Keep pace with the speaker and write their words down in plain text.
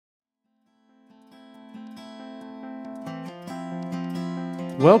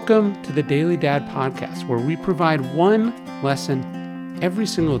Welcome to the Daily Dad Podcast, where we provide one lesson every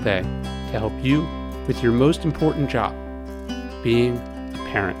single day to help you with your most important job, being a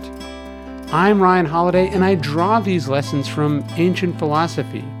parent. I'm Ryan Holiday, and I draw these lessons from ancient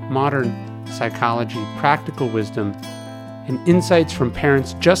philosophy, modern psychology, practical wisdom, and insights from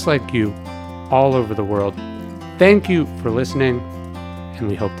parents just like you all over the world. Thank you for listening, and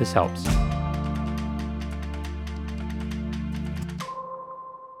we hope this helps.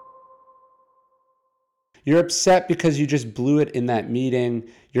 You're upset because you just blew it in that meeting.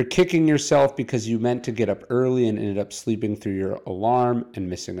 You're kicking yourself because you meant to get up early and ended up sleeping through your alarm and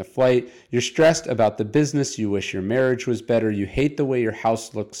missing a flight. You're stressed about the business. You wish your marriage was better. You hate the way your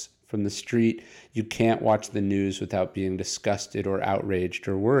house looks from the street. You can't watch the news without being disgusted or outraged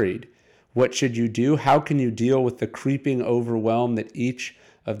or worried. What should you do? How can you deal with the creeping overwhelm that each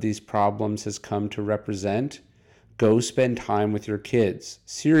of these problems has come to represent? Go spend time with your kids.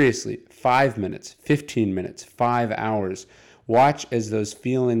 Seriously, 5 minutes, 15 minutes, 5 hours. Watch as those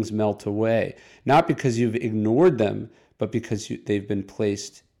feelings melt away, not because you've ignored them, but because they've been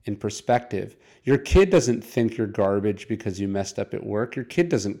placed in perspective. Your kid doesn't think you're garbage because you messed up at work. Your kid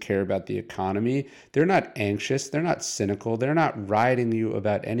doesn't care about the economy. They're not anxious. They're not cynical. They're not riding you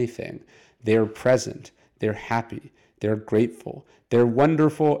about anything. They're present. They're happy. They're grateful. They're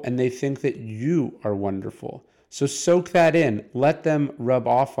wonderful, and they think that you are wonderful. So soak that in. Let them rub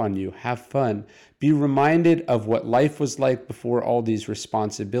off on you. Have fun. Be reminded of what life was like before all these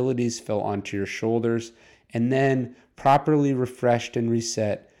responsibilities fell onto your shoulders. And then, properly refreshed and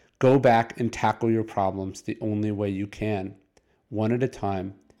reset, go back and tackle your problems the only way you can, one at a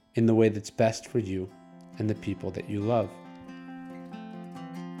time, in the way that's best for you and the people that you love.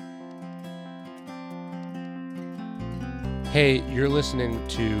 Hey, you're listening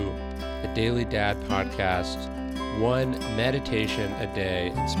to the Daily Dad Podcast. One meditation a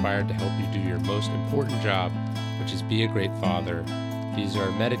day inspired to help you do your most important job, which is be a great father. These are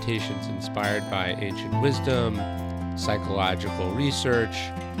meditations inspired by ancient wisdom, psychological research,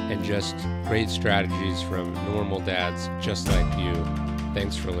 and just great strategies from normal dads just like you.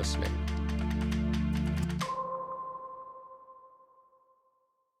 Thanks for listening.